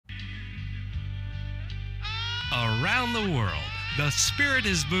Around the world, the Spirit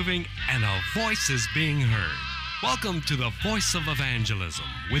is moving and a voice is being heard. Welcome to the Voice of Evangelism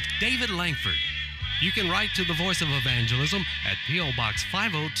with David Langford. You can write to the Voice of Evangelism at P.O. Box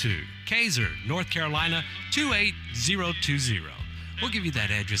 502, Kaiser, North Carolina 28020. We'll give you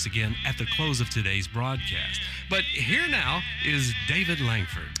that address again at the close of today's broadcast. But here now is David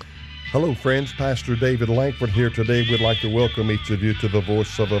Langford. Hello, friends. Pastor David Langford here today. We'd like to welcome each of you to the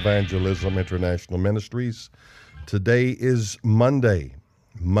Voice of Evangelism International Ministries. Today is Monday,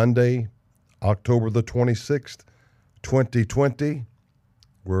 October the 26th, 2020.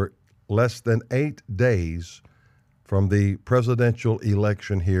 We're less than 8 days from the presidential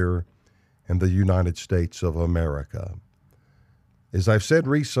election here in the United States of America. As I've said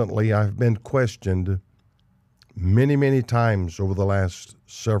recently, I've been questioned many times over the last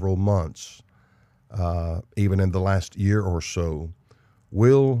several months, even in the last year or so.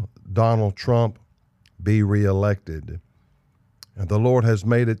 Will Donald Trump be reelected? And the Lord has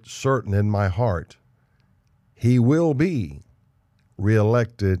made it certain in my heart he will be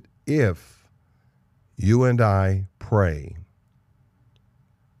reelected if you and I pray.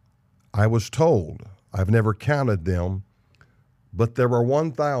 I was told, I've never counted them, but there were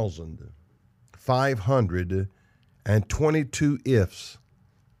 1,522 ifs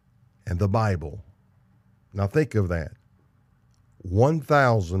in the Bible. Now think of that.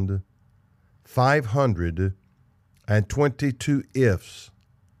 1,522 ifs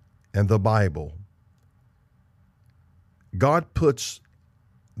in the Bible. God puts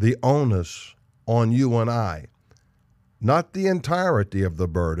the onus on you and I, not the entirety of the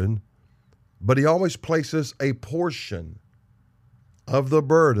burden, but he always places a portion of the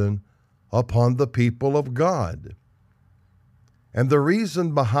burden upon the people of God. And the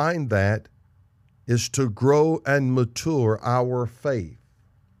reason behind that is to grow and mature our faith.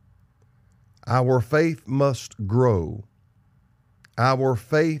 Our faith must grow. Our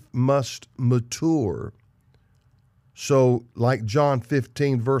faith must mature. So, like John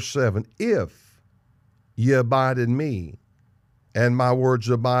 15, verse 7, if ye abide in me, and my words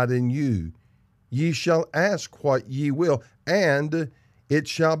abide in you, ye shall ask what ye will, and it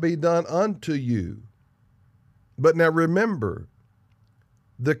shall be done unto you. But now remember,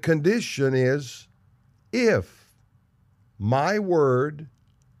 the condition is if my word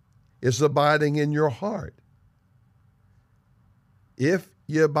is abiding in your heart. If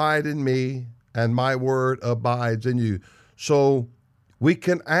ye abide in me and my word abides in you. So we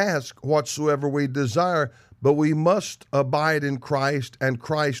can ask whatsoever we desire, but we must abide in Christ and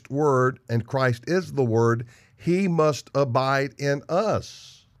Christ's word, and Christ is the word. He must abide in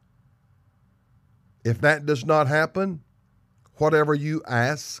us. If that does not happen, whatever you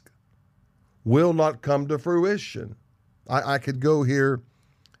ask will not come to fruition. I could go here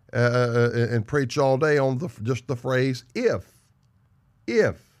and preach all day on just the phrase if.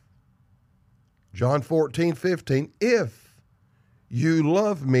 John 14:15, if you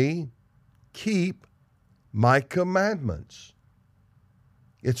love me, keep my commandments.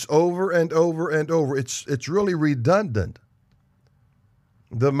 It's over and over and over. It's really redundant.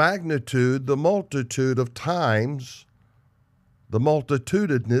 The magnitude, the multitude of times, the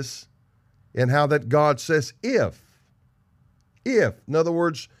multitudinous in how that God says if. In other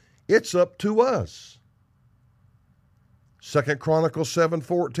words, it's up to us. 2 Chronicles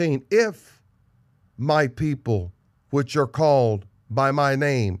 7:14, if my people, which are called by my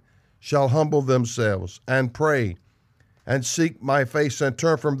name, shall humble themselves and pray and seek my face and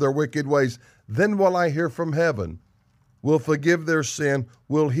turn from their wicked ways, then will I hear from heaven, will forgive their sin,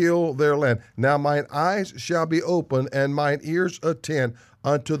 will heal their land. Now mine eyes shall be open and mine ears attend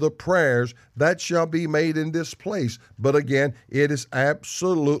unto the prayers that shall be made in this place. But again, it is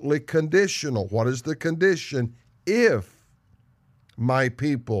absolutely conditional. What is the condition? If my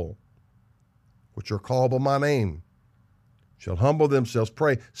people, which are called by my name, shall humble themselves,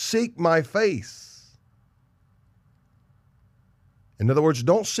 pray, seek my face. In other words,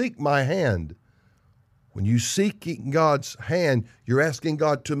 don't seek my hand. When you seek God's hand, you're asking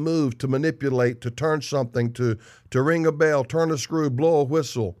God to move, to manipulate, to turn something, to ring a bell, turn a screw, blow a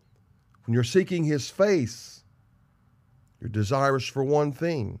whistle. When you're seeking his face, you're desirous for one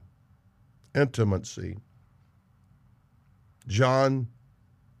thing, intimacy. John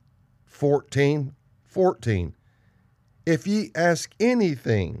 14:14. If ye ask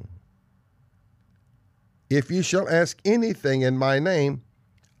anything, if ye shall ask anything in my name,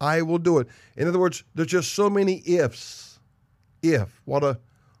 I will do it. In other words, there's just so many ifs. If. What a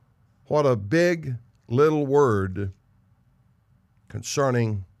big little word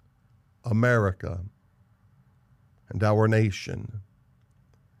concerning America and our nation.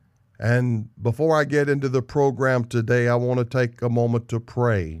 And before I get into the program today, I want to take a moment to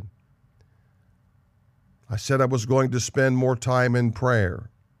pray. I said I was going to spend more time in prayer.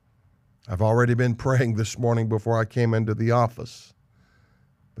 I've already been praying this morning before I came into the office.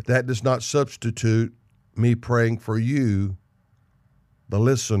 But that does not substitute me praying for you, the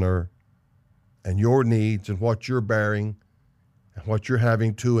listener, and your needs and what you're bearing and what you're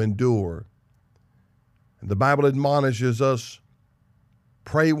having to endure. And the Bible admonishes us,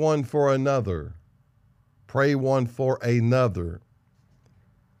 pray one for another. Pray one for another.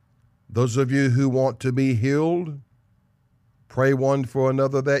 Those of you who want to be healed, pray one for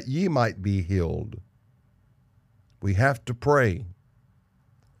another that ye might be healed. We have to pray.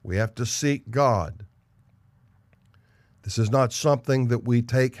 We have to seek God. This is not something that we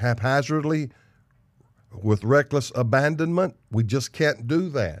take haphazardly with reckless abandonment. We just can't do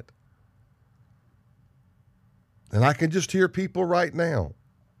that. And I can just hear people right now.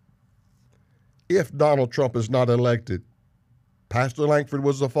 If Donald Trump is not elected, Pastor Langford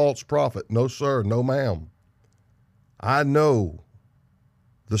was a false prophet. No, sir. No, ma'am. I know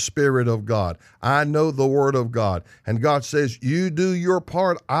the Spirit of God. I know the Word of God. And God says, you do your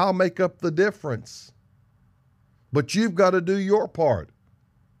part, I'll make up the difference. But you've got to do your part.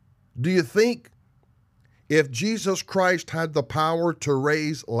 Do you think if Jesus Christ had the power to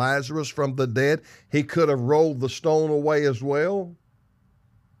raise Lazarus from the dead, he could have rolled the stone away as well?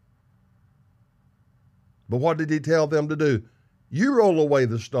 But what did he tell them to do? You roll away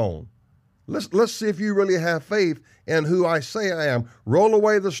the stone. Let's see if you really have faith in who I say I am. Roll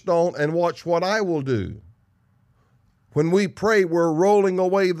away the stone and watch what I will do. When we pray, we're rolling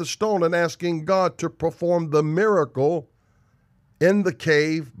away the stone and asking God to perform the miracle in the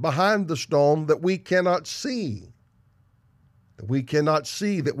cave behind the stone that we cannot see. That we cannot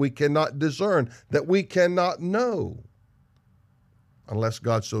see, that we cannot discern, that we cannot know. Unless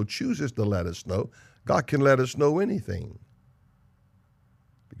God so chooses to let us know. God can let us know anything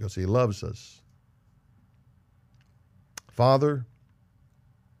because he loves us. Father,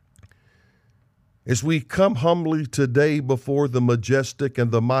 as we come humbly today before the majestic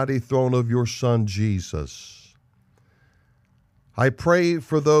and the mighty throne of your Son, Jesus, I pray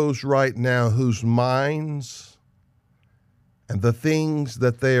for those right now whose minds and the things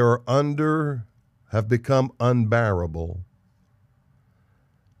that they are under have become unbearable.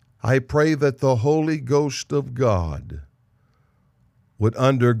 I pray that the Holy Ghost of God would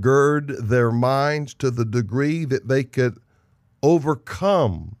undergird their minds to the degree that they could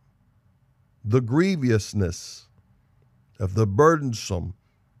overcome the grievousness of the burdensome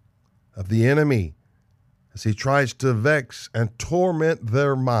of the enemy as he tries to vex and torment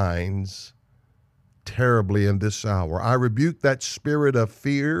their minds terribly in this hour. I rebuke that spirit of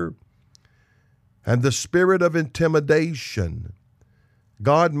fear and the spirit of intimidation.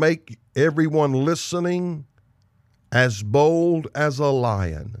 God, make everyone listening as bold as a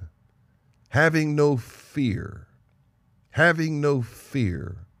lion, having no fear,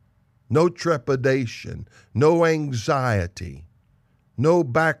 no trepidation, no anxiety, no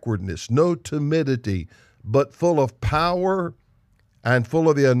backwardness, no timidity, but full of power and full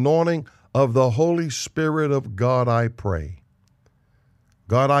of the anointing of the Holy Spirit of God, I pray.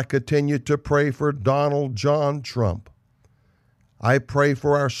 God, I continue to pray for Donald John Trump. I pray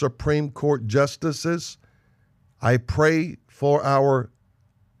for our Supreme Court justices. I pray for our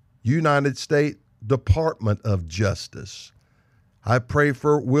United States Department of Justice. I pray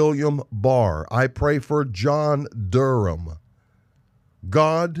for William Barr. I pray for John Durham.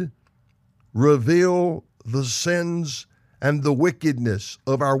 God, reveal the sins and the wickedness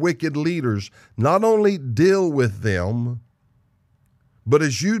of our wicked leaders. Not only deal with them, but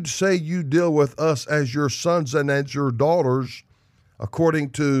as you'd say you deal with us as your sons and as your daughters, according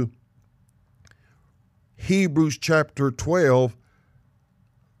to Hebrews chapter 12,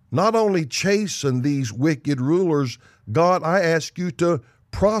 not only chasten these wicked rulers, God, I ask you to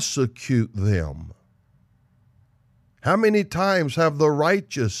prosecute them. How many times have the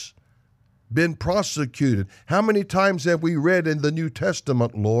righteous been prosecuted? How many times have we read in the New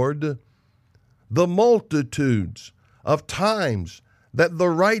Testament, Lord, the multitudes of times that the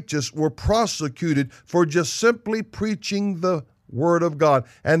righteous were prosecuted for just simply preaching the Word of God.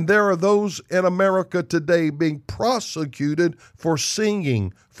 And there are those in America today being prosecuted for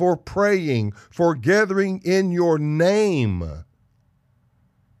singing, for praying, for gathering in your name.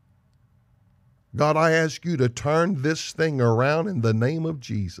 God, I ask you to turn this thing around in the name of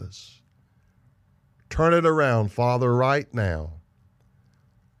Jesus. Turn it around, Father, right now.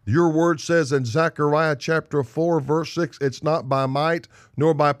 Your word says in Zechariah chapter 4, verse 6, it's not by might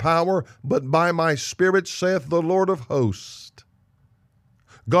nor by power, but by my Spirit, saith the Lord of hosts.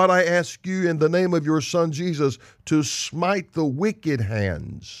 God, I ask you in the name of your Son Jesus to smite the wicked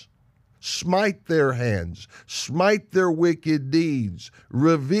hands. Smite their hands, smite their wicked deeds.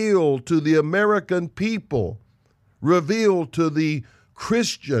 Reveal to the American people, reveal to the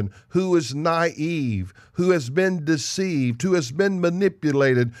Christian who is naive, who has been deceived, who has been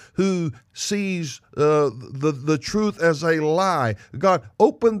manipulated, who sees the truth as a lie. God,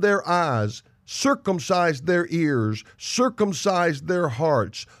 open their eyes, circumcise their ears, circumcise their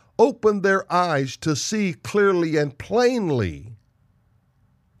hearts, open their eyes to see clearly and plainly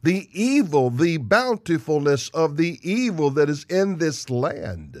the evil, the bountifulness of the evil that is in this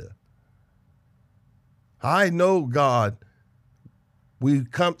land. I know, God, we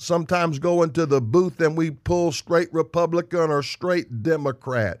sometimes go into the booth and we pull straight Republican or straight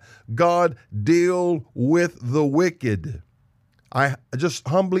Democrat. God, deal with the wicked. I just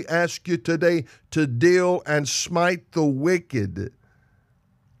humbly ask you today to deal and smite the wicked.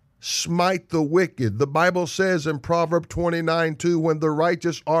 Smite the wicked. The Bible says in Proverbs 29:2, when the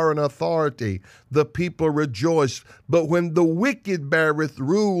righteous are in authority, the people rejoice. But when the wicked beareth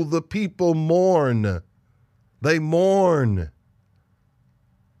rule, the people mourn. They mourn.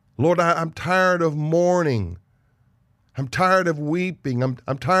 Lord, I'm tired of mourning. I'm tired of weeping.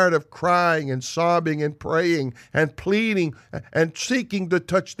 I'm tired of crying and sobbing and praying and pleading and seeking to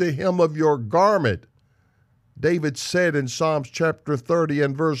touch the hem of your garment. David said in Psalms chapter 30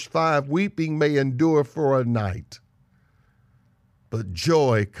 and verse 5, weeping may endure for a night, but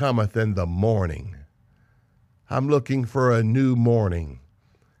joy cometh in the morning. I'm looking for a new morning.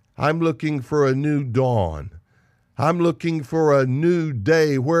 I'm looking for a new dawn. I'm looking for a new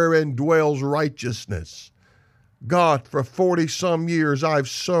day wherein dwells righteousness. God, for 40-some years I've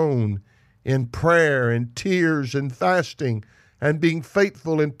sown in prayer and tears and fasting and being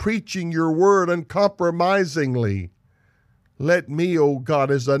faithful in preaching your word uncompromisingly. Let me, O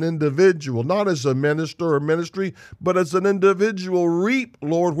God, as an individual, not as a minister or ministry, but as an individual, reap,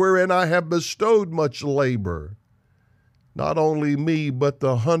 Lord, wherein I have bestowed much labor. Not only me, but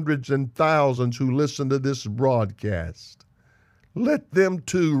the hundreds and thousands who listen to this broadcast. Let them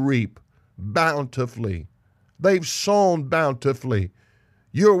too reap bountifully. They've sown bountifully.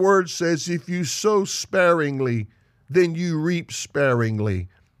 Your word says, if you sow sparingly, then you reap sparingly.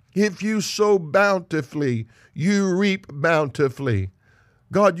 If you sow bountifully, you reap bountifully.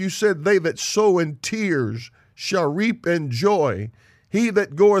 God, you said, they that sow in tears shall reap in joy. He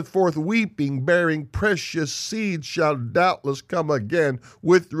that goeth forth weeping, bearing precious seed, shall doubtless come again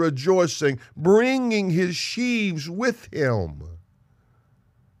with rejoicing, bringing his sheaves with him.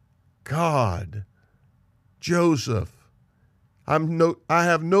 God, Joseph, I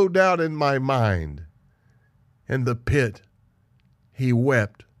have no doubt in my mind. In the pit, he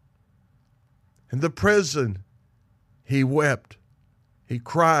wept. In the prison, he wept. He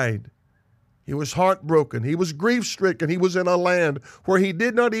cried. He was heartbroken. He was grief-stricken. He was in a land where he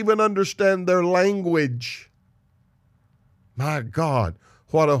did not even understand their language. My God,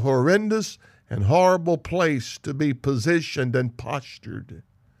 what a horrendous and horrible place to be positioned and postured.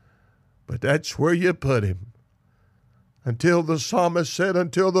 But that's where you put him. Until the psalmist said,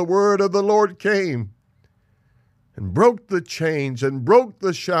 until the word of the Lord came and broke the chains and broke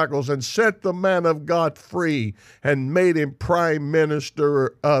the shackles and set the man of God free and made him prime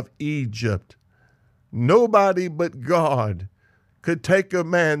minister of Egypt. Nobody but God could take a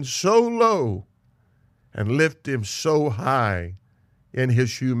man so low and lift him so high in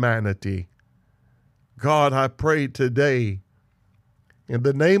his humanity. God, I pray today, in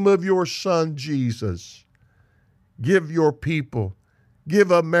the name of your Son, Jesus, give your people,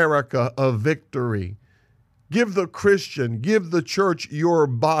 give America a victory. Give the Christian, give the church your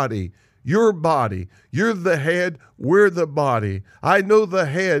body. Your body. You're the head, we're the body. I know the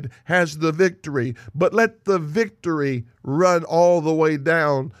head has the victory, but let the victory run all the way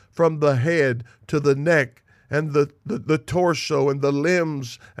down from the head to the neck and the torso and the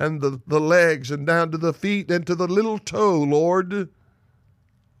limbs and the legs and down to the feet and to the little toe, Lord.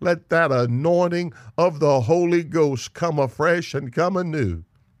 Let that anointing of the Holy Ghost come afresh and come anew.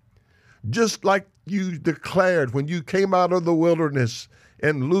 Just like you declared when you came out of the wilderness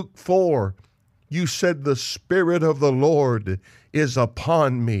in Luke 4, you said, the Spirit of the Lord is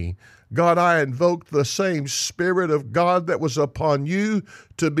upon me. God, I invoke the same Spirit of God that was upon you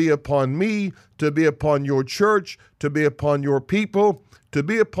to be upon me, to be upon your church, to be upon your people, to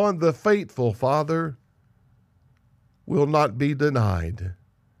be upon the faithful, Father, will not be denied.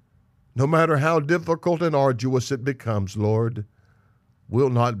 No matter how difficult and arduous it becomes, Lord, will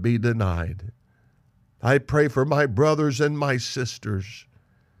not be denied. I pray for my brothers and my sisters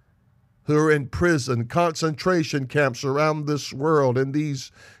who are in prison, concentration camps around this world, in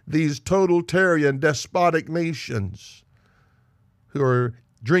these totalitarian, despotic nations, who are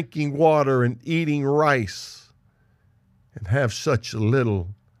drinking water and eating rice and have such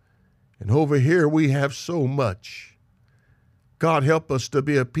little. And over here we have so much. God, help us to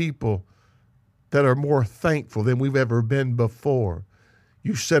be a people that are more thankful than we've ever been before.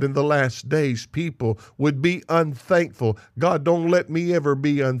 You said in the last days people would be unthankful. God, don't let me ever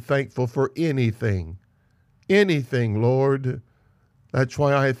be unthankful for anything. Anything, Lord. That's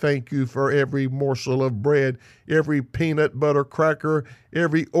why I thank you for every morsel of bread, every peanut butter cracker,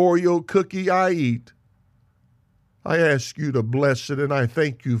 every Oreo cookie I eat. I ask you to bless it, and I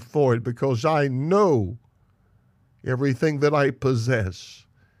thank you for it, because I know everything that I possess,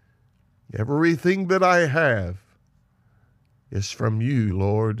 everything that I have is from you,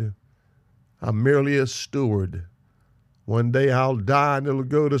 Lord. I'm merely a steward. One day I'll die and it'll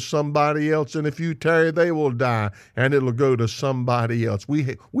go to somebody else, and if you tarry, they will die and it'll go to somebody else.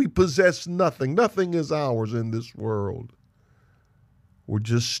 We possess nothing. Nothing is ours in this world. We're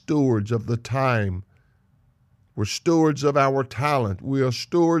just stewards of the time. We're stewards of our talent. We are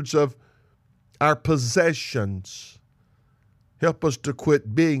stewards of our possessions. Help us to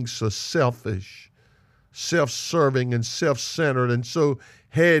quit being so selfish, self-serving and self-centered and so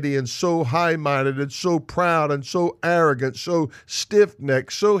heady and so high-minded and so proud and so arrogant, so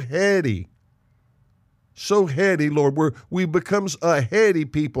stiff-necked, so heady. So heady, Lord. We become a heady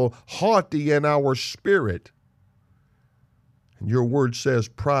people, haughty in our spirit. And your word says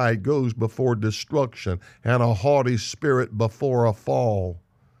pride goes before destruction and a haughty spirit before a fall.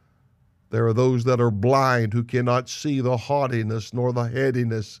 There are those that are blind who cannot see the haughtiness nor the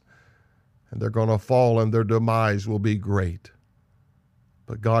headiness, and they're going to fall and their demise will be great.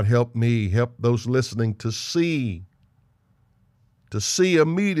 But God, help me, help those listening to see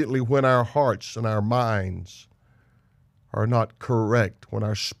immediately when our hearts and our minds are not correct, when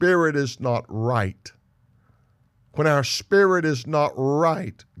our spirit is not right. When our spirit is not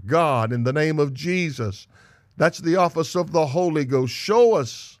right, God, in the name of Jesus, that's the office of the Holy Ghost. Show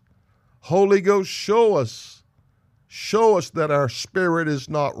us, Holy Ghost, show us that our spirit is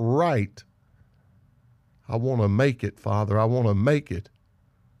not right. I want to make it, Father. I want to make it.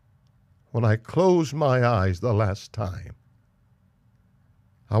 When I close my eyes the last time,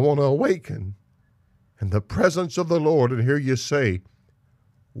 I want to awaken in the presence of the Lord and hear you say,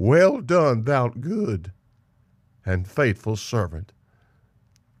 "Well done, thou good and faithful servant.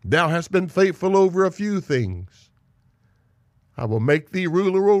 Thou hast been faithful over a few things. I will make thee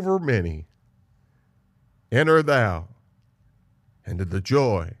ruler over many. Enter thou into the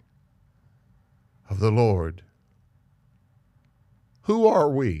joy of the Lord." Who are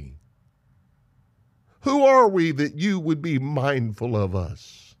we? Who are we that you would be mindful of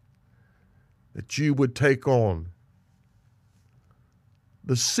us? That you would take on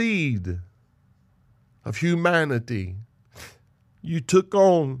the seed of humanity. You took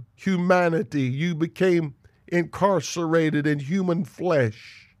on humanity. You became incarcerated in human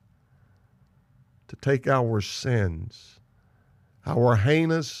flesh to take our sins, our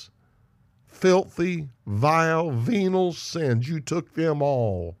heinous, filthy, vile, venal sins. You took them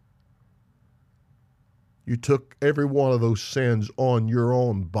all. You took every one of those sins on your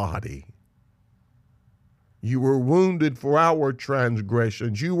own body. You were wounded for our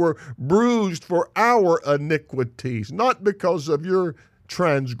transgressions. You were bruised for our iniquities, not because of your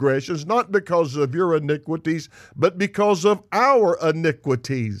transgressions, not because of your iniquities, but because of our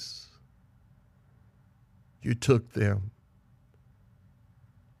iniquities. You took them.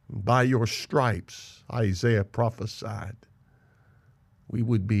 By your stripes, Isaiah prophesied, we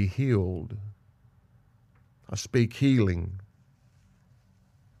would be healed. I speak healing.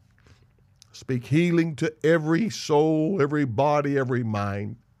 Speak healing to every soul, every body, every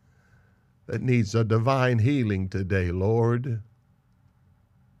mind that needs a divine healing today, Lord.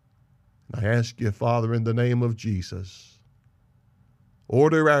 I ask you, Father, in the name of Jesus,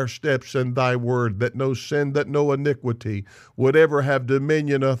 order our steps in thy word, that no sin, that no iniquity would ever have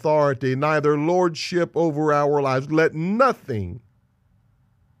dominion, authority, neither lordship over our lives. Let nothing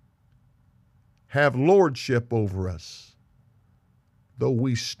have lordship over us. Though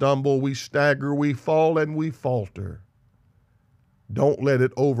we stumble, we stagger, we fall, and we falter, don't let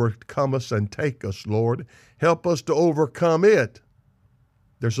it overcome us and take us, Lord. Help us to overcome it.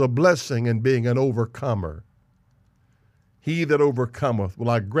 There's a blessing in being an overcomer. He that overcometh will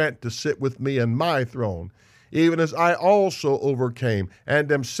I grant to sit with me in my throne, even as I also overcame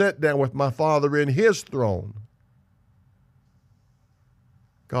and am set down with my Father in his throne.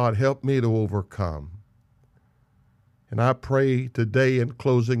 God, help me to overcome. And I pray today in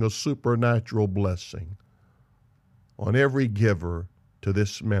closing a supernatural blessing on every giver to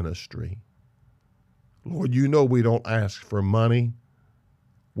this ministry. Lord, you know we don't ask for money.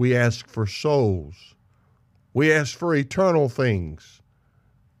 We ask for souls. We ask for eternal things.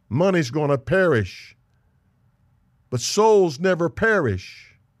 Money's going to perish, but souls never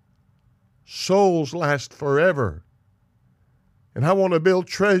perish. Souls last forever. And I want to build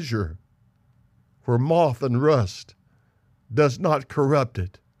treasure where moth and rust does not corrupt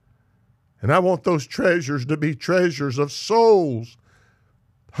it. And I want those treasures to be treasures of souls,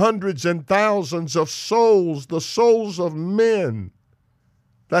 hundreds and thousands of souls, the souls of men.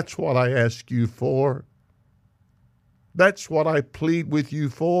 That's what I ask you for. That's what I plead with you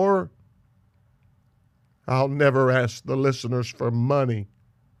for. I'll never ask the listeners for money.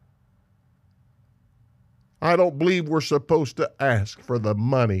 I don't believe we're supposed to ask for the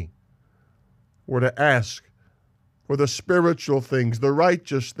money. We're to ask for the spiritual things, the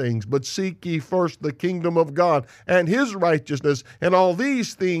righteous things. But seek ye first the kingdom of God and his righteousness, and all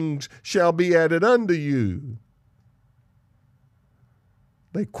these things shall be added unto you.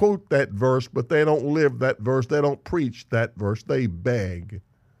 They quote that verse, but they don't live that verse. They don't preach that verse. They beg.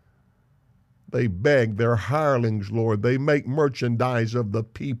 They beg. They're hirelings, Lord. They make merchandise of the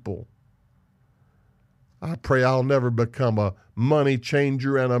people. I pray I'll never become a money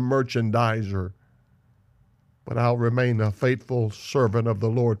changer and a merchandiser, but I'll remain a faithful servant of the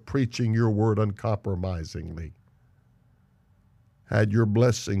Lord, preaching your word uncompromisingly. Add your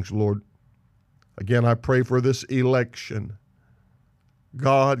blessings, Lord. Again, I pray for this election.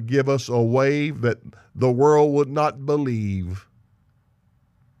 God, give us a wave that the world would not believe.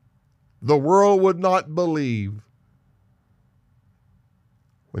 The world would not believe.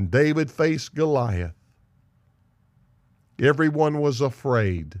 When David faced Goliath, everyone was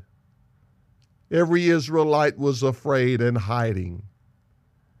afraid. Every Israelite was afraid and hiding.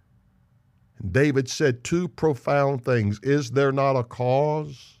 And David said two profound things. Is there not a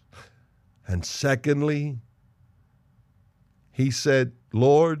cause? And secondly, he said,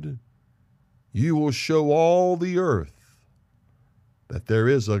 Lord, you will show all the earth that there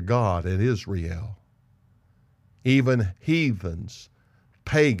is a God in Israel. Even heathens,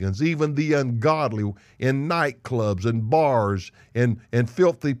 pagans, even the ungodly in nightclubs and bars and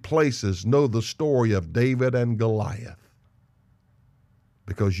filthy places know the story of David and Goliath.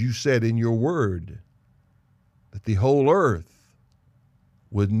 Because you said in your word that the whole earth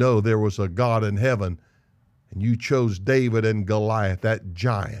would know there was a God in heaven, and you chose David and Goliath, that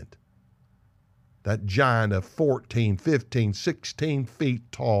giant of 14, 15, 16 feet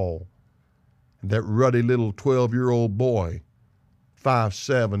tall, and that ruddy little 12-year-old boy,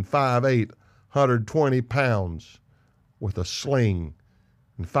 5'7", 5'8", 120 pounds, with a sling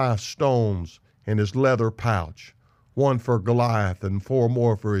and 5 stones in his leather pouch, 1 for Goliath and 4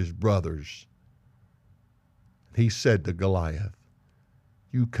 more for his brothers. He said to Goliath,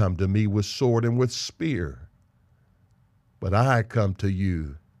 you come to me with sword and with spear, but I come to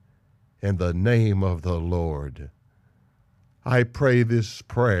you in the name of the Lord. I pray this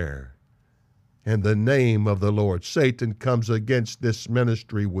prayer in the name of the Lord. Satan comes against this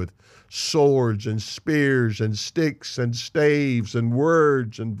ministry with swords and spears and sticks and staves and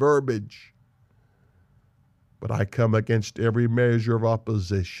words and verbiage. But I come against every measure of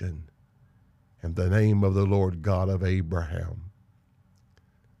opposition in the name of the Lord God of Abraham.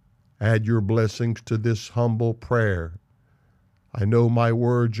 Add your blessings to this humble prayer. I know my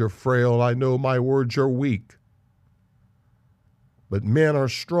words are frail. I know my words are weak. But men are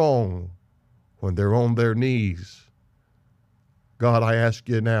strong when they're on their knees. God, I ask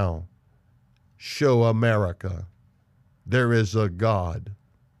you now, show America there is a God.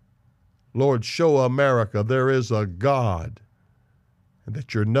 Lord, show America there is a God, and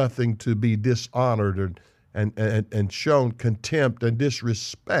that you're nothing to be dishonored and shown contempt and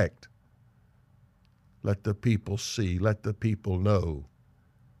disrespect. Let the people see, let the people know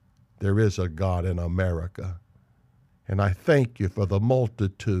there is a God in America. And I thank you for the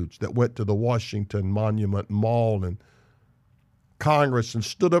multitudes that went to the Washington Monument Mall and Congress and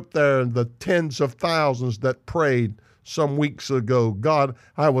stood up there, and the tens of thousands that prayed some weeks ago. God,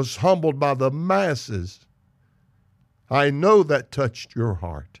 I was humbled by the masses. I know that touched your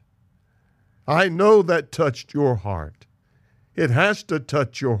heart. I know that touched your heart. It has to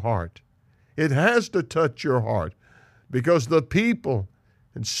touch your heart. It has to touch your heart, because the people,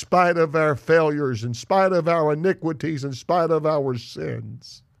 in spite of our failures, in spite of our iniquities, in spite of our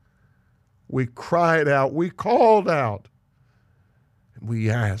sins, we cried out, we called out, and we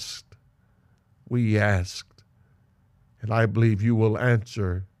asked, and I believe you will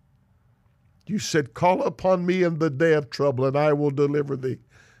answer. You said, call upon me in the day of trouble, and I will deliver thee.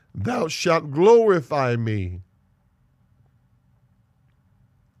 Thou shalt glorify me.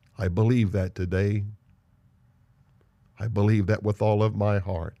 I believe that today. I believe that with all of my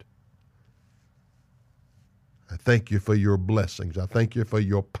heart. I thank you for your blessings. I thank you for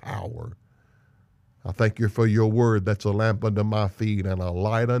your power. I thank you for your word that's a lamp unto my feet and a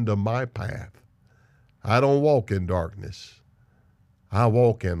light unto my path. I don't walk in darkness. I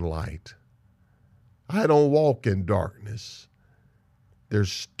walk in light. I don't walk in darkness.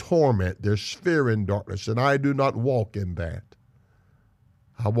 There's torment, there's fear in darkness, and I do not walk in that.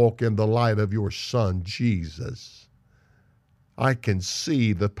 I walk in the light of your Son, Jesus. I can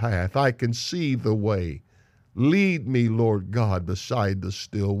see the path. I can see the way. Lead me, Lord God, beside the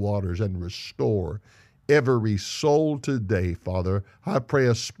still waters and restore every soul today, Father. I pray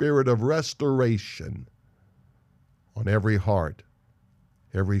a spirit of restoration on every heart,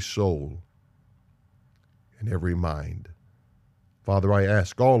 every soul, and every mind. Father, I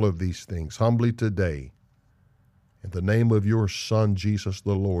ask all of these things humbly today in the name of your Son, Jesus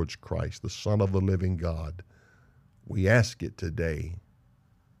the Lord Christ, the Son of the living God. We ask it today.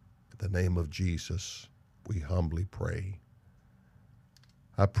 In the name of Jesus, we humbly pray.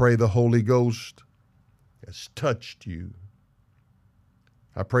 I pray the Holy Ghost has touched you.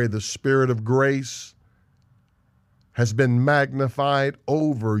 I pray the Spirit of grace has been magnified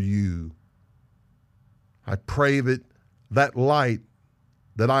over you. I pray that that light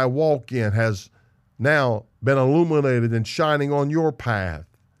that I walk in has now been illuminated and shining on your path,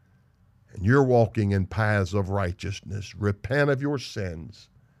 and you're walking in paths of righteousness. Repent of your sins.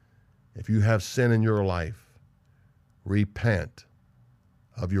 If you have sin in your life, repent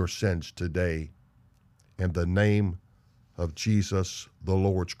of your sins today in the name of Jesus the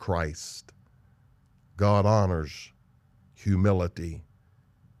Lord Christ. God honors humility.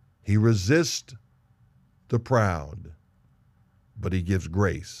 He resists the proud, but he gives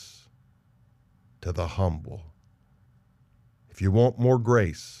grace to the humble. If you want more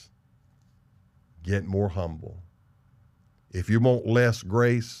grace, get more humble. If you want less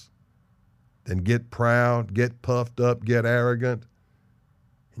grace, then get proud, get puffed up, get arrogant,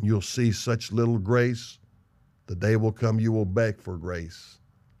 and you'll see such little grace. The day will come you will beg for grace,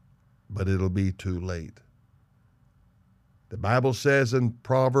 but it'll be too late. The Bible says in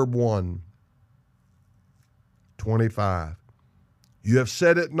Proverb 1:25, you have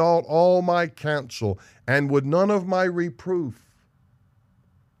set at naught all my counsel, and would none of my reproof.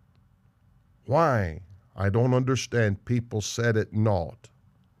 Why? I don't understand. People set at naught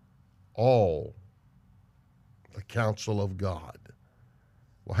all the counsel of God.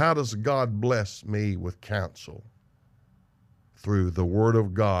 Well, how does God bless me with counsel? Through the Word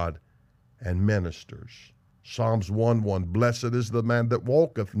of God and ministers. Psalms 1:1, blessed is the man that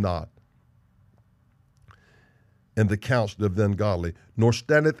walketh not in the counsel of the ungodly, nor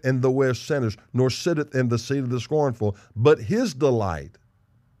standeth in the way of sinners, nor sitteth in the seat of the scornful, but his delight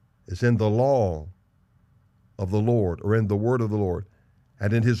is in the law of the Lord, or in the word of the Lord,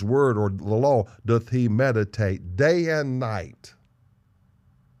 and in his word, or the law, doth he meditate day and night.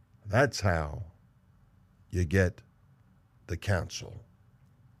 That's how you get the counsel.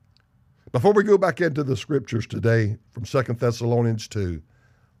 Before we go back into the scriptures today from 2 Thessalonians 2,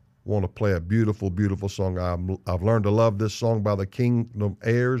 I want to play a beautiful, beautiful song. I've learned to love this song by the Kingdom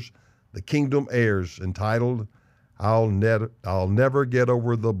Heirs, entitled, I'll Never Get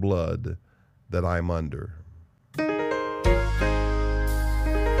Over the Blood That I'm Under.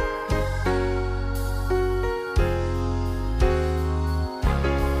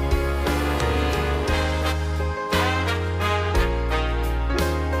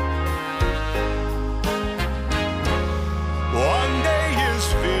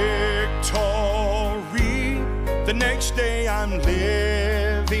 The next day I'm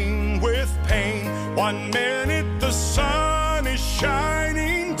living with pain. 1 minute the sun is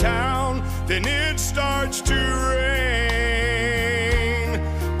shining down, then it starts to rain.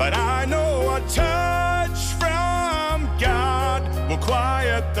 But I know a touch from God will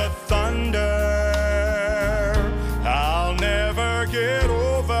quiet the thunder. I'll never get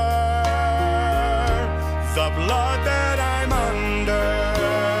over the blood that I'm under.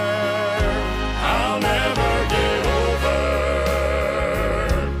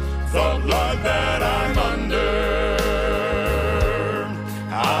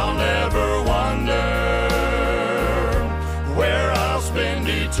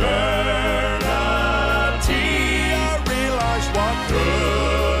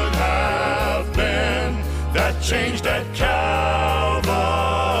 Changed at Calvary.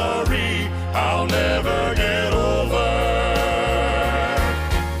 I'll never get over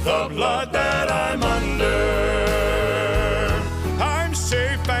the blood that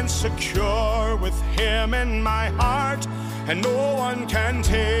in my heart, and no one can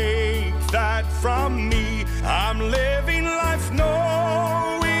take that from me. I'm living life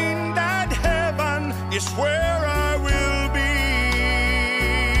knowing that heaven is where I will be.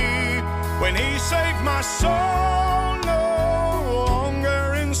 When he saved my soul, no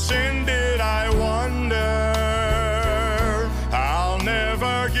longer in sin did I wander. I'll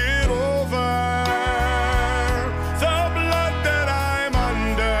never get over the blood that I'm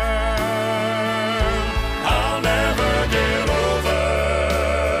under. I'll never get over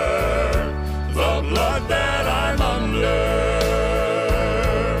the blood that I'm under.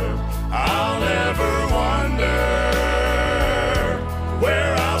 I'll never wonder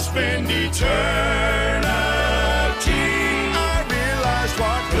where I'll spend eternity. I realized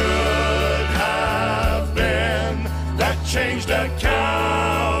what could have been that changed at Calvary.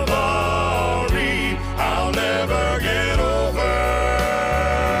 I'll never get over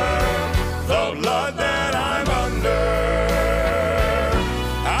the blood that I'm under.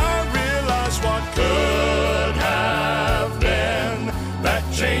 I realized what could have been that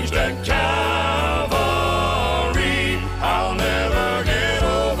changed at Calvary. I'll never get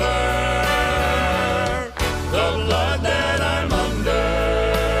over the blood that I'm under.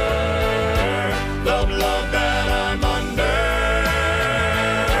 The blood that I'm under.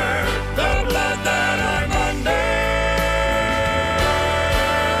 The blood that I'm under.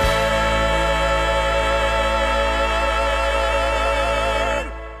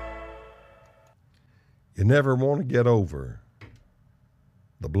 You never want to get over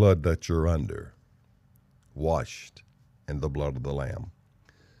the blood that you're under, washed in the blood of the Lamb.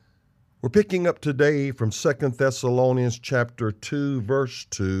 We're picking up today from 2 Thessalonians chapter 2, verse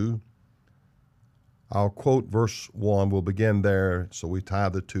 2. I'll quote verse 1. We'll begin there, so we tie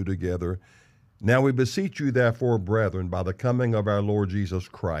the two together. Now we beseech you, therefore, brethren, by the coming of our Lord Jesus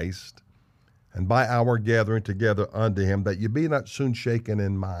Christ, and by our gathering together unto him, that ye be not soon shaken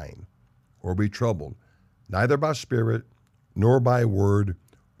in mind, or be troubled, neither by spirit, nor by word,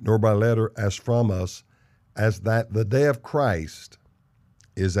 nor by letter as from us, as that the day of Christ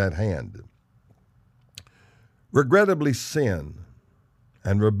is at hand. Regrettably, sin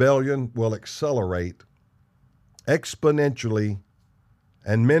and rebellion will accelerate exponentially,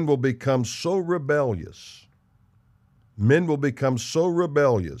 and men will become so rebellious. Men will become so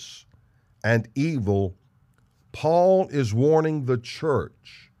rebellious and evil. Paul is warning the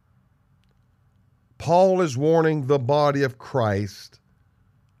church. Paul is warning the body of Christ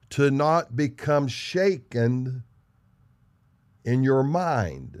to not become shaken in your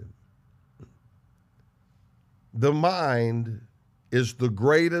mind. The mind is the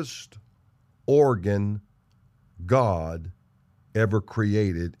greatest organ God ever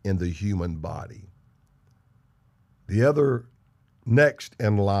created in the human body. The other next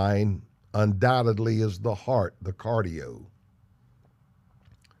in line undoubtedly is the heart, the cardio.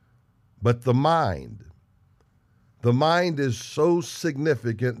 But the mind is so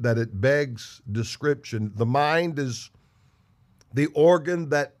significant that it begs description. The mind is the organ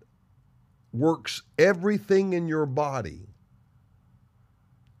that works everything in your body.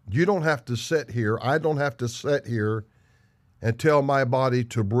 You don't have to sit here. I don't have to sit here and tell my body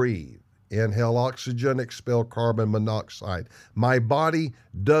to breathe. Inhale oxygen, expel carbon monoxide. My body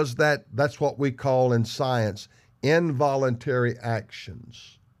does that. That's what we call in science involuntary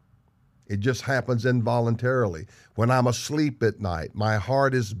actions. It just happens involuntarily. When I'm asleep at night, my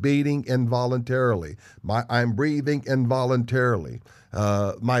heart is beating involuntarily. I'm breathing involuntarily.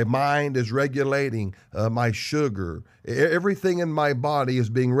 My mind is regulating my sugar. Everything in my body is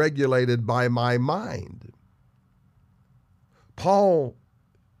being regulated by my mind. Paul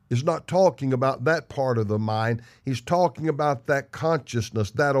is not talking about that part of the mind. He's talking about that consciousness,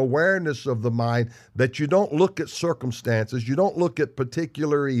 that awareness of the mind, that you don't look at circumstances, you don't look at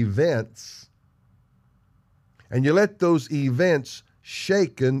particular events, and you let those events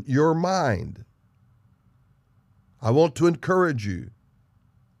shaken your mind. I want to encourage you,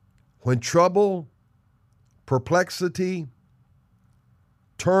 when trouble, perplexity,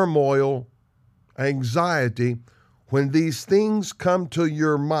 turmoil, anxiety, when these things come to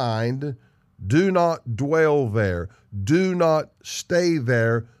your mind, do not dwell there. Do not stay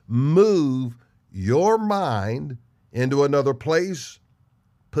there. Move your mind into another place,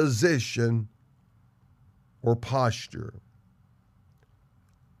 position, or posture.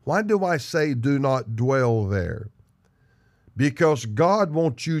 Why do I say do not dwell there? Because God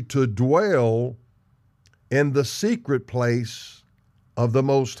wants you to dwell in the secret place of the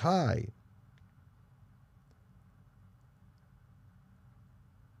Most High.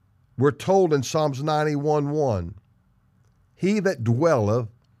 We're told in Psalms 91:1, he that dwelleth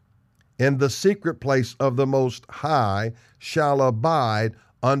in the secret place of the Most High shall abide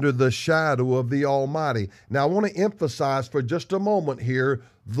under the shadow of the Almighty. Now, I want to emphasize for just a moment here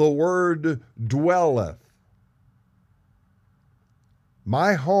the word dwelleth.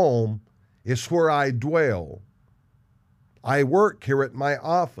 My home is where I dwell. I work here at my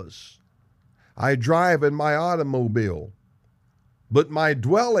office. I drive in my automobile. But my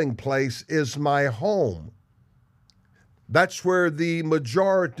dwelling place is my home. That's where the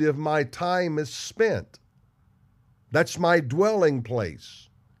majority of my time is spent. That's my dwelling place.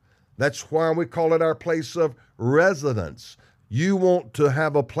 That's why we call it our place of residence. You want to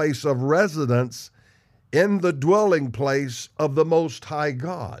have a place of residence in the dwelling place of the Most High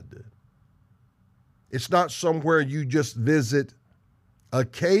God. It's not somewhere you just visit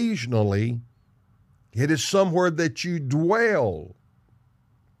occasionally. It is somewhere that you dwell.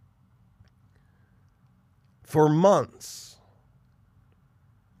 For months,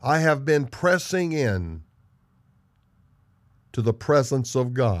 I have been pressing in to the presence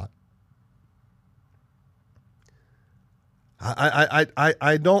of God.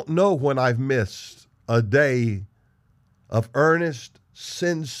 I don't know when I've missed a day of earnest,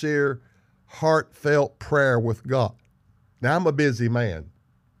 sincere, heartfelt prayer with God. Now, I'm a busy man.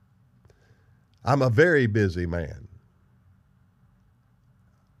 I'm a very busy man.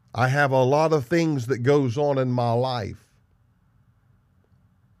 I have a lot of things that goes on in my life.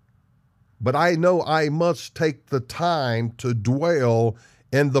 But I know I must take the time to dwell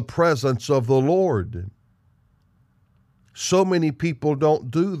in the presence of the Lord. So many people don't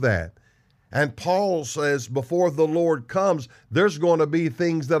do that. And Paul says before the Lord comes, there's going to be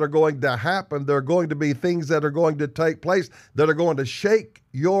things that are going to happen. There are going to be things that are going to take place that are going to shake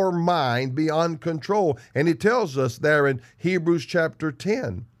your mind beyond control. And he tells us there in Hebrews chapter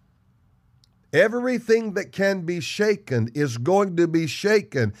 10, everything that can be shaken is going to be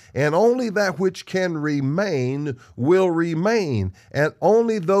shaken, and only that which can remain will remain. And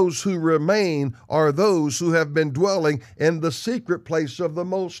only those who remain are those who have been dwelling in the secret place of the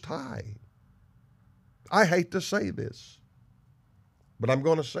Most High. I hate to say this, but I'm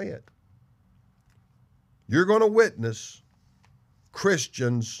going to say it. You're going to witness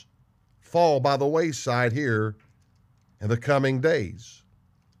Christians fall by the wayside here in the coming days.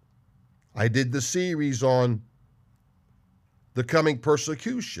 I did the series on the coming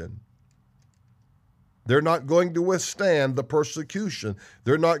persecution. They're not going to withstand the persecution.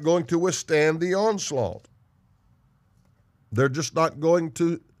 They're not going to withstand the onslaught. They're just not going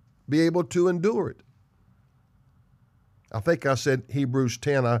to be able to endure it. I think I said Hebrews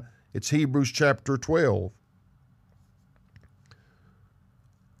 10. It's Hebrews chapter 12.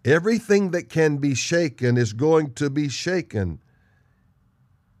 Everything that can be shaken is going to be shaken.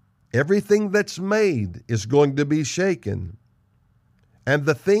 Everything that's made is going to be shaken. And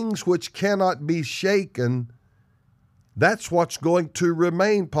the things which cannot be shaken, that's what's going to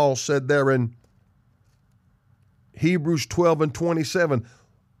remain, Paul said there in Hebrews 12 and 27.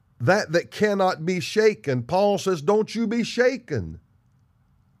 That cannot be shaken. Paul says, don't you be shaken.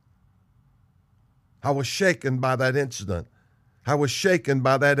 I was shaken by that incident. I was shaken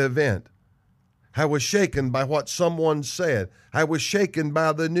by that event. I was shaken by what someone said. I was shaken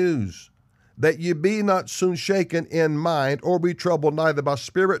by the news. That ye be not soon shaken in mind, or be troubled neither by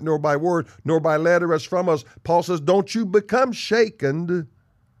spirit, nor by word, nor by letter as from us. Paul says, don't you become shaken.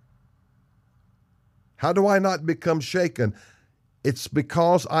 How do I not become shaken? It's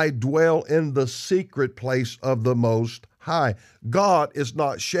because I dwell in the secret place of the Most High. God is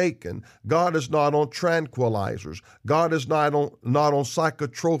not shaken. God is not on tranquilizers. God is not on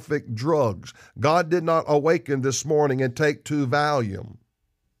psychotropic drugs. God did not awaken this morning and take 2 Valium.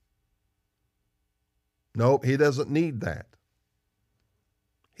 Nope, he doesn't need that.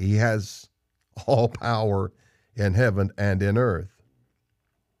 He has all power in heaven and in earth.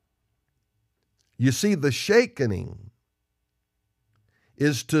 You see, the shakening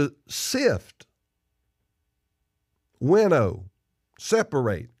is to sift, winnow,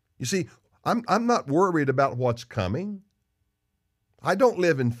 separate. You see, I'm not worried about what's coming. I don't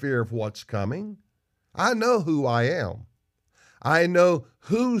live in fear of what's coming. I know who I am. I know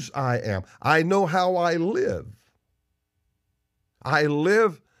whose I am. I know how I live. I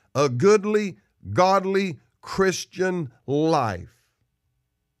live a goodly, godly, Christian life.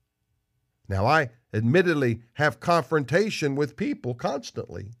 Now, I admittedly have confrontation with people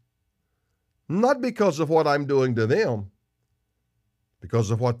constantly, not because of what I'm doing to them, because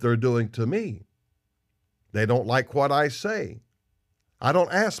of what they're doing to me. They don't like what I say. I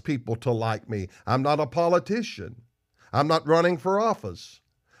don't ask people to like me. I'm not a politician. I'm not running for office.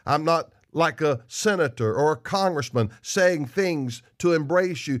 I'm not like a senator or a congressman saying things to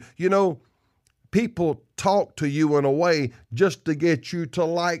embrace you. You know, people talk to you in a way just to get you to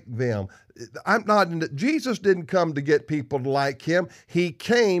like them. Jesus didn't come to get people to like him. He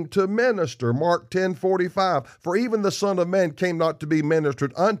came to minister. Mark 10:45. For even the Son of Man came not to be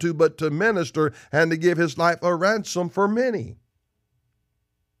ministered unto, but to minister and to give his life a ransom for many.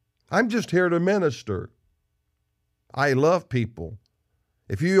 I'm just here to minister. I love people.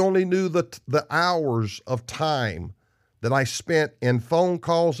 If you only knew the hours of time that I spent in phone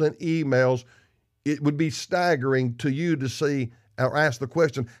calls and emails, it would be staggering to you to see or ask the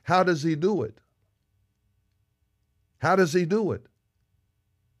question, how does he do it? How does he do it?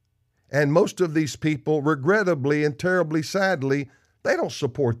 And most of these people, regrettably and terribly sadly, they don't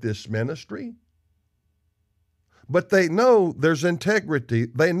support this ministry. But they know there's integrity.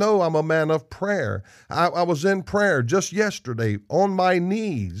 They know I'm a man of prayer. I was in prayer just yesterday on my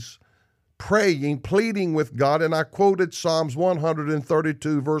knees, praying, pleading with God, and I quoted Psalms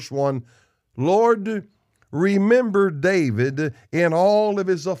 132, verse 1, Lord, remember David in all of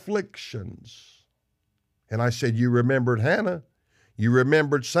his afflictions. And I said, you remembered Hannah, you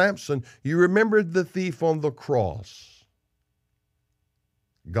remembered Samson, you remembered the thief on the cross.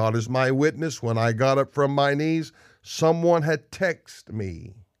 God is my witness. When I got up from my knees, someone had texted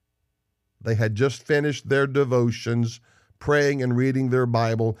me. They had just finished their devotions, praying and reading their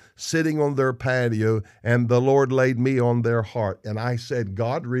Bible, sitting on their patio, and the Lord laid me on their heart. And I said,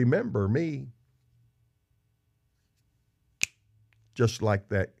 God, remember me. Just like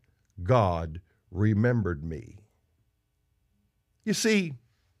that, God remembered me. You see,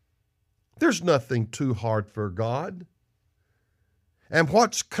 there's nothing too hard for God. And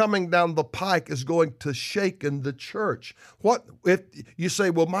what's coming down the pike is going to shaken the church. What if you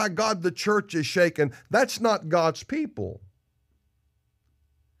say, well, my God, the church is shaken? That's not God's people.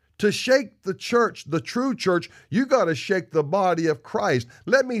 To shake the church, the true church, you got to shake the body of Christ.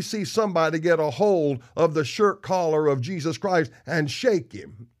 Let me see somebody get a hold of the shirt collar of Jesus Christ and shake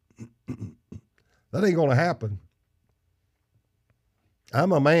him. That ain't going to happen.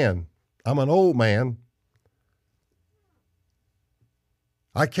 I'm a man. I'm an old man.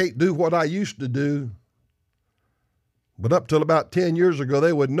 I can't do what I used to do. But up till about 10 years ago,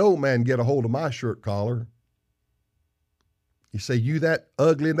 they would no man get a hold of my shirt collar. You say, you that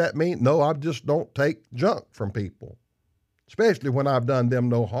ugly and that mean? No, I just don't take junk from people. Especially when I've done them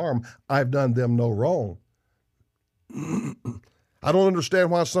no harm. I've done them no wrong. I don't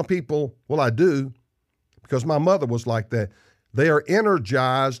understand why some people, well, I do, because my mother was like that. They are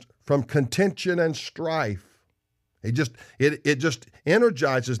energized from contention and strife. It just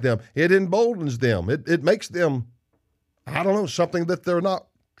energizes them. It emboldens them. It makes them, I don't know, something that they're not,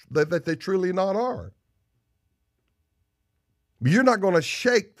 that they truly not are. But you're not going to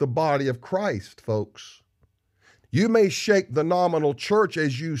shake the body of Christ, folks. You may shake the nominal church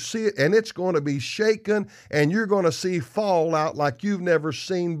as you see it, and it's going to be shaken, and you're going to see fallout like you've never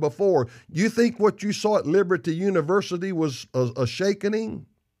seen before. You think what you saw at Liberty University was a shakening?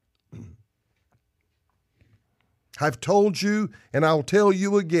 I've told you, and I'll tell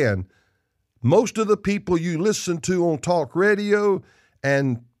you again, most of the people you listen to on talk radio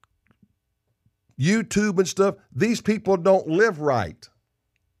and YouTube and stuff, these people don't live right.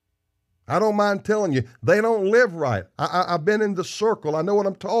 I don't mind telling you, they don't live right. I've been in the circle. I know what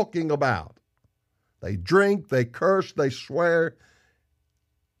I'm talking about. They drink, they curse, they swear.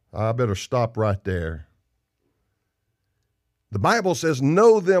 I better stop right there. The Bible says,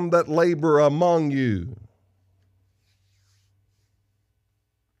 know them that labor among you.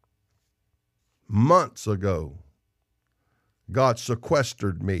 Months ago, God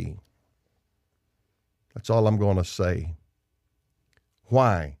sequestered me. That's all I'm going to say.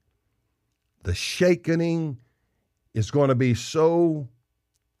 Why? The shakening is going to be so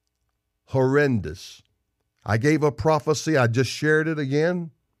horrendous. I gave a prophecy. I just shared it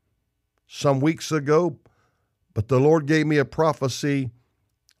again some weeks ago, but the Lord gave me a prophecy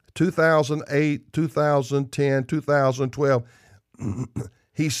 2008, 2010, 2012.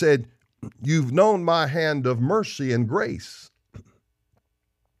 He said, you've known my hand of mercy and grace.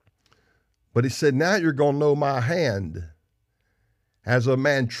 But he said, now you're going to know my hand as a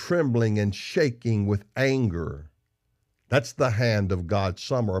man trembling and shaking with anger. That's the hand of God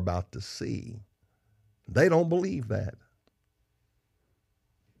some are about to see. They don't believe that.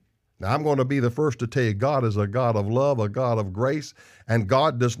 Now, I'm going to be the first to tell you, God is a God of love, a God of grace, and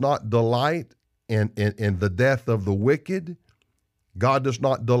God does not delight in the death of the wicked. God does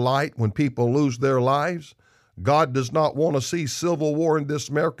not delight when people lose their lives. God does not want to see civil war in this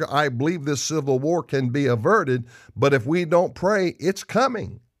America. I believe this civil war can be averted, but if we don't pray, it's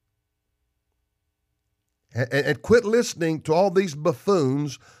coming. And quit listening to all these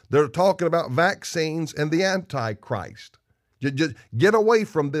buffoons that are talking about vaccines and the Antichrist. Just get away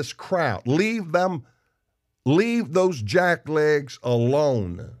from this crowd. Leave those jacklegs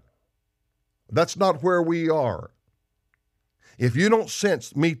alone. That's not where we are. If you don't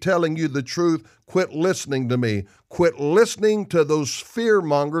sense me telling you the truth, quit listening to me. Quit listening to those fear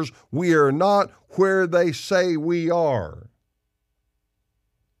mongers. We are not where they say we are.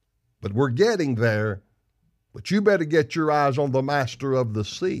 But we're getting there. But you better get your eyes on the master of the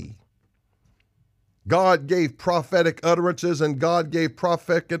sea. God gave prophetic utterances and God gave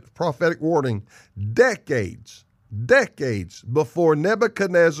prophetic warning decades before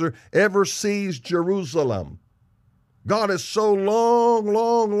Nebuchadnezzar ever seized Jerusalem. God is so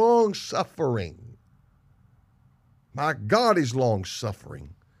long suffering. My God, He's long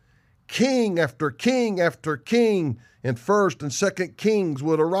suffering. King after king after king in 1st and 2nd Kings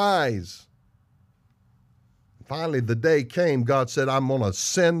would arise. Finally, the day came, God said, I'm going to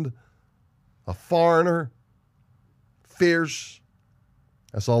send a foreigner, fierce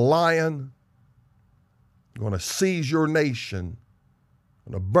as a lion, going to seize your nation,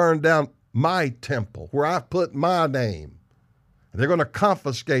 going to burn down my temple where I put my name. And they're going to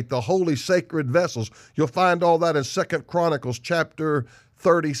confiscate the holy sacred vessels. You'll find all that in 2 Chronicles chapter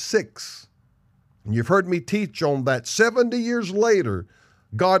 36. And you've heard me teach on that. 70 years later,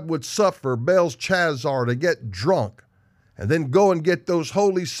 God would suffer Belshazzar to get drunk and then go and get those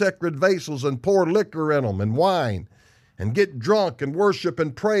holy sacred vessels and pour liquor in them and wine and get drunk and worship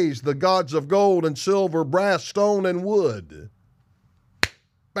and praise the gods of gold and silver, brass, stone, and wood.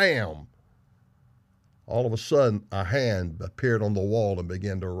 Bam! All of a sudden, a hand appeared on the wall and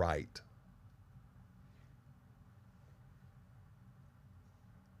began to write.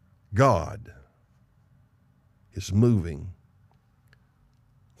 God is moving.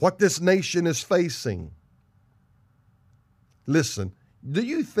 What this nation is facing. Listen, do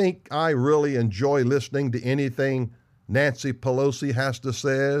you think I really enjoy listening to anything Nancy Pelosi has to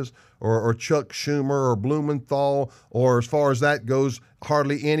say, or Chuck Schumer or Blumenthal, or as far as that goes,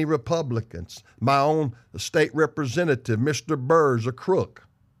 hardly any Republicans? My own state representative, Mr. Burr's a crook.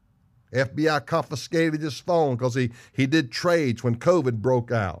 FBI confiscated his phone because he did trades when COVID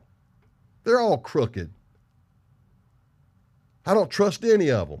broke out. They're all crooked. I don't trust any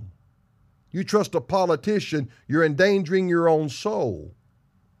of them. You trust a politician, you're endangering your own soul.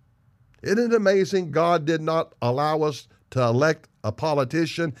 Isn't it amazing God did not allow us to elect a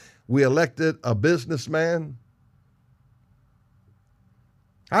politician? We elected a businessman.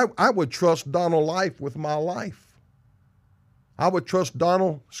 I would trust Donald Life with my life. I would trust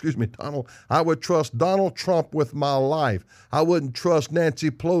Donald Trump with my life. I wouldn't trust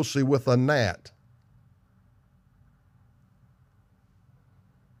Nancy Pelosi with a gnat.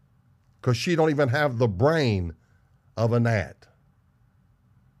 Because she don't even have the brain of a gnat.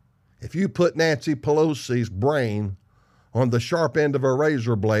 If you put Nancy Pelosi's brain on the sharp end of a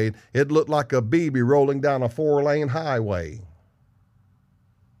razor blade, it'd look like a BB rolling down a 4-lane highway.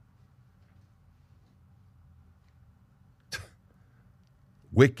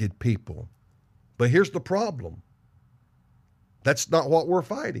 Wicked people. But here's the problem. That's not what we're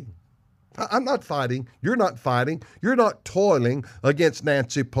fighting. I'm not fighting. You're not fighting. You're not toiling against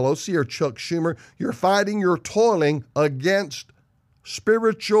Nancy Pelosi or Chuck Schumer. You're toiling against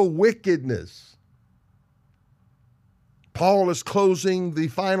spiritual wickedness. Paul is closing the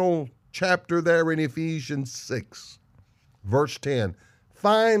final chapter there in Ephesians 6, verse 10.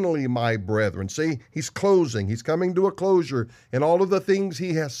 Finally, my brethren, see, he's closing. He's coming to a closure in all of the things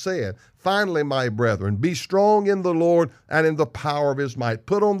he has said. Finally, my brethren, be strong in the Lord and in the power of his might.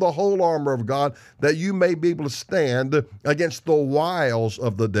 Put on the whole armor of God that you may be able to stand against the wiles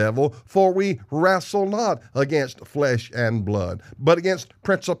of the devil. For we wrestle not against flesh and blood, but against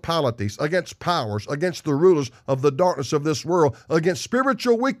principalities, against powers, against the rulers of the darkness of this world, against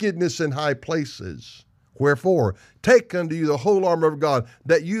spiritual wickedness in high places. Wherefore, take unto you the whole armor of God,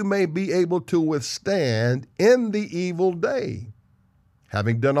 that you may be able to withstand in the evil day.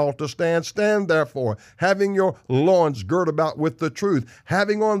 Having done all to stand, stand therefore, having your loins girt about with the truth,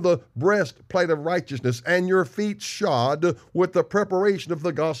 having on the breastplate of righteousness, and your feet shod with the preparation of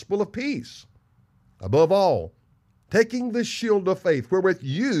the gospel of peace. Above all, taking the shield of faith, wherewith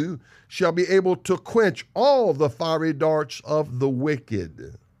you shall be able to quench all the fiery darts of the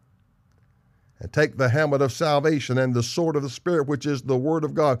wicked. And take the helmet of salvation and the sword of the Spirit, which is the word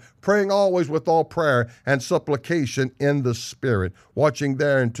of God, praying always with all prayer and supplication in the Spirit, watching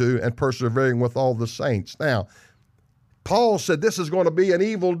thereunto and persevering with all the saints. Now, Paul said this is going to be an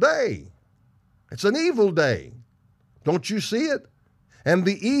evil day. It's an evil day. Don't you see it? And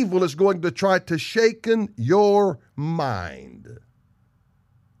the evil is going to try to shaken your mind.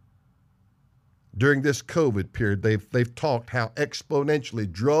 During this COVID period, they've talked how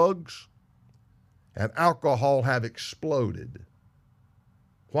exponentially drugs and alcohol have exploded.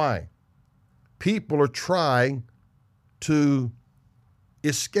 Why? People are trying to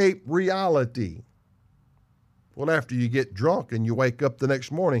escape reality. Well, after you get drunk and you wake up the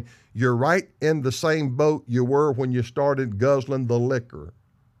next morning, you're right in the same boat you were when you started guzzling the liquor.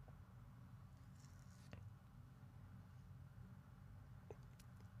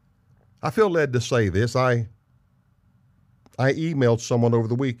 I feel led to say this. I emailed someone over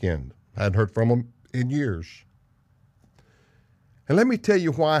the weekend. I hadn't heard from them in years. And let me tell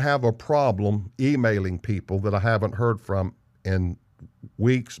you why I have a problem emailing people that I haven't heard from in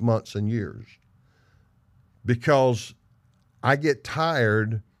weeks, months, and years. Because I get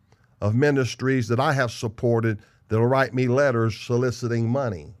tired of ministries that I have supported that will write me letters soliciting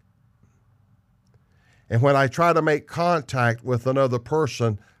money. And when I try to make contact with another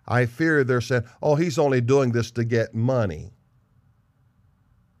person, I fear they're saying, oh, he's only doing this to get money.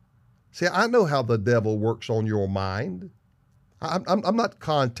 See, I know how the devil works on your mind. I'm not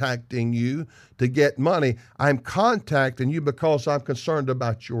contacting you to get money. I'm contacting you because I'm concerned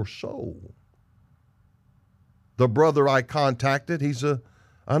about your soul. The brother I contacted, he's an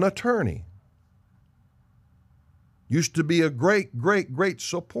attorney. Used to be a great, great, great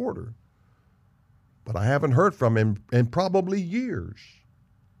supporter. But I haven't heard from him in probably years.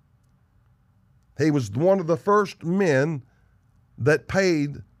 He was one of the first men that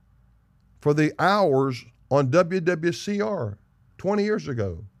paid for the hours on WWCR 20 years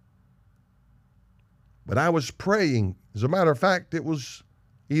ago. But I was praying. As a matter of fact, it was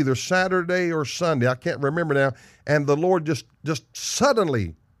either Saturday or Sunday. I can't remember now. And the Lord just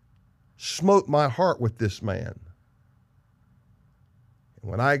suddenly smote my heart with this man. And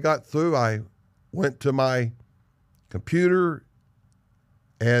when I got through, I went to my computer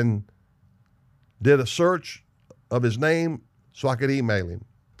and did a search of his name so I could email him.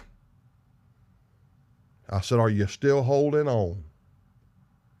 I said, are you still holding on?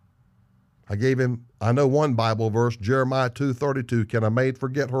 I gave him, I know one Bible verse, Jeremiah 2:32, can a maid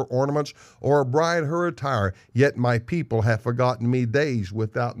forget her ornaments or a bride her attire? Yet my people have forgotten me days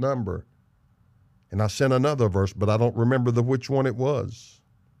without number. And I sent another verse, but I don't remember which one it was.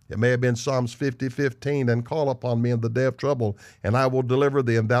 It may have been Psalms 50:15, and call upon me in the day of trouble, and I will deliver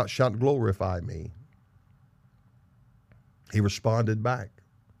thee, and thou shalt glorify me. He responded back.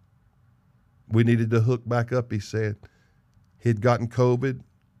 We needed to hook back up, he said. He'd gotten COVID.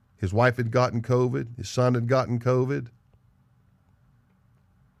 His wife had gotten COVID. His son had gotten COVID.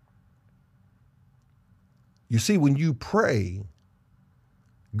 You see, when you pray,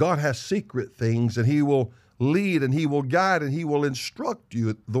 God has secret things, and he will lead, and he will guide, and he will instruct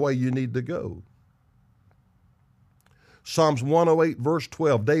you the way you need to go. Psalms 108, verse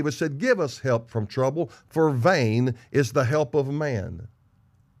 12, David said, give us help from trouble, for vain is the help of man.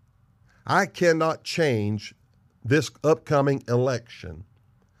 I cannot change this upcoming election.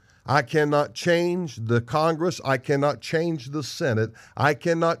 I cannot change the Congress. I cannot change the Senate. I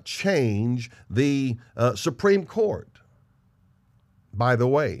cannot change the Supreme Court. By the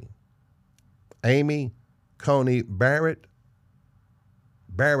way, Amy Coney Barrett,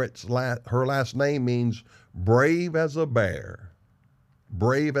 her last name means brave as a bear.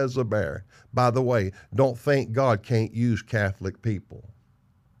 Brave as a bear. By the way, don't think God can't use Catholic people.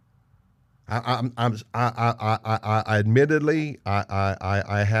 I admittedly,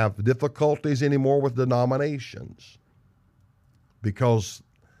 I have difficulties anymore with denominations because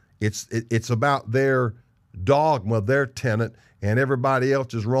it's about their dogma, their tenet, and everybody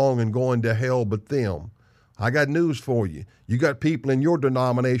else is wrong and going to hell but them. I got news for you. You got people in your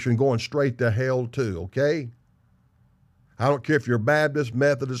denomination going straight to hell too, okay? I don't care if you're Baptist,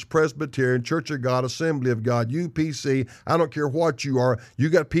 Methodist, Presbyterian, Church of God, Assembly of God, UPC. I don't care what you are. You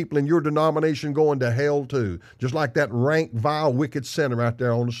got people in your denomination going to hell too, just like that rank, vile, wicked sinner out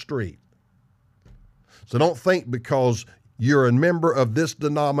there on the street. So don't think because you're a member of this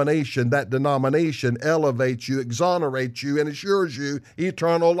denomination, that denomination elevates you, exonerates you, and assures you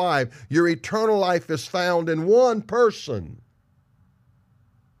eternal life. Your eternal life is found in one person,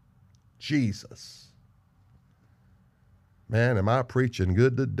 Jesus. Man, am I preaching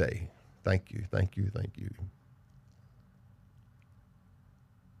good today? Thank you, thank you, thank you.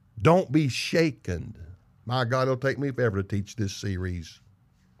 Don't be shaken. My God, it'll take me forever to teach this series.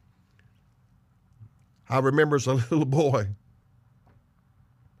 I remember as a little boy,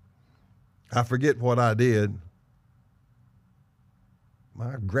 I forget what I did.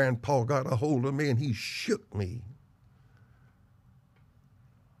 My grandpa got a hold of me and he shook me.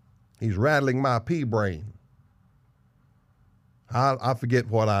 He's rattling my pea brain. I forget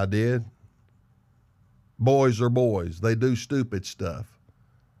what I did. Boys are boys. They do stupid stuff.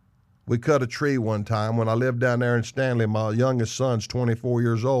 We cut a tree one time when I lived down there in Stanley. My youngest son's 24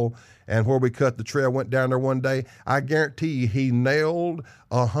 years old, and where we cut the tree, I went down there one day. I guarantee you he nailed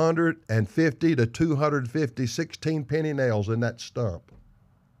 150 to 250 16-penny nails in that stump.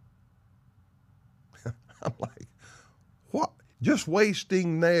 I'm like, what? Just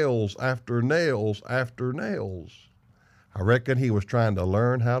wasting nails after nails after nails. I reckon he was trying to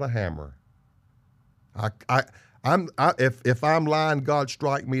learn how to hammer. If I'm lying, God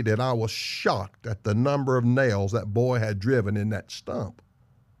strike me that I was shocked at the number of nails that boy had driven in that stump.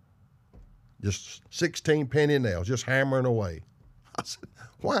 Just 16-penny nails, just hammering away. I said,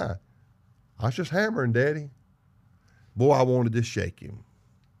 why? I was just hammering, Daddy. Boy, I wanted to shake him,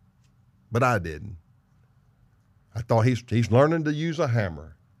 but I didn't. I thought he's learning to use a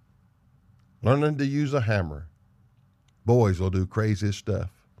hammer. Learning to use a hammer. Boys will do crazy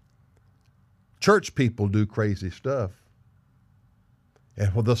stuff. Church people do crazy stuff.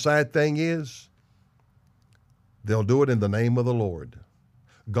 And the sad thing is, they'll do it in the name of the Lord.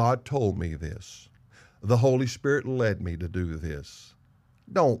 God told me this. The Holy Spirit led me to do this.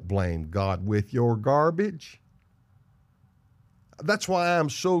 Don't blame God with your garbage. That's why I'm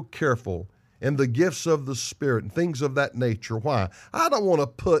so careful in the gifts of the Spirit and things of that nature. Why? I don't want to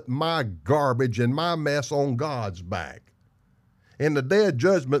put my garbage and my mess on God's back. In the day of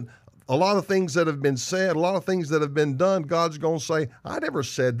judgment, a lot of things that have been said, a lot of things that have been done, God's going to say, I never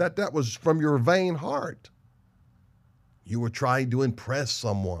said that. That was from your vain heart. You were trying to impress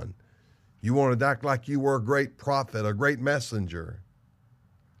someone. You wanted to act like you were a great prophet, a great messenger.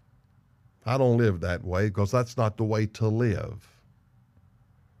 I don't live that way because that's not the way to live.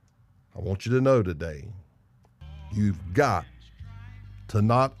 I want you to know today, you've got to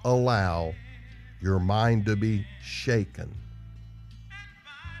not allow your mind to be shaken.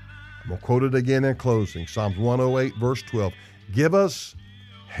 I'm going to quote it again in closing. Psalms 108, verse 12. Give us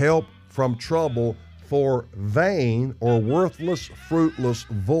help from trouble, for vain or worthless, fruitless,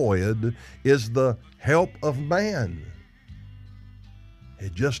 void is the help of man.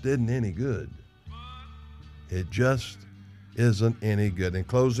 It just isn't any good. It just isn't any good. In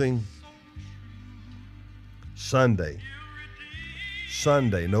closing, Sunday,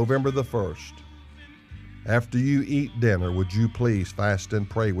 November the 1st, after you eat dinner, would you please fast and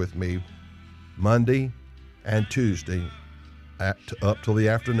pray with me Monday and Tuesday up till the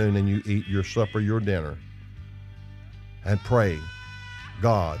afternoon, and you eat your supper, your dinner, and pray,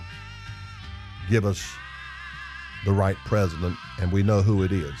 God, give us the right president, and we know who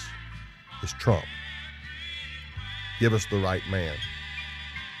it is. It's Trump. Give us the right man.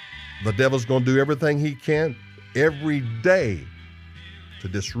 The devil's going to do everything he can every day to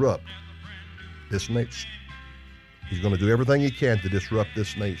disrupt this nation. He's going to do everything he can to disrupt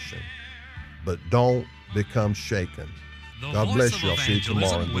this nation. But don't become shaken. God bless you. I'll see you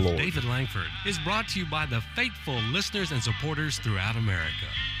tomorrow in the with Lord. David Langford is brought to you by the faithful listeners and supporters throughout America.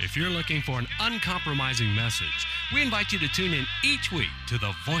 If you're looking for an uncompromising message, we invite you to tune in each week to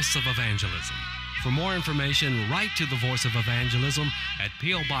the Voice of Evangelism. For more information, write to the Voice of Evangelism at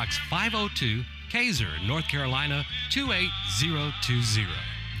P.O. Box 502, Kaiser, North Carolina 28020.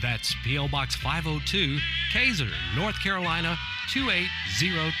 That's P.O. Box 502, Kaiser, North Carolina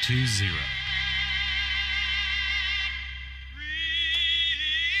 28020.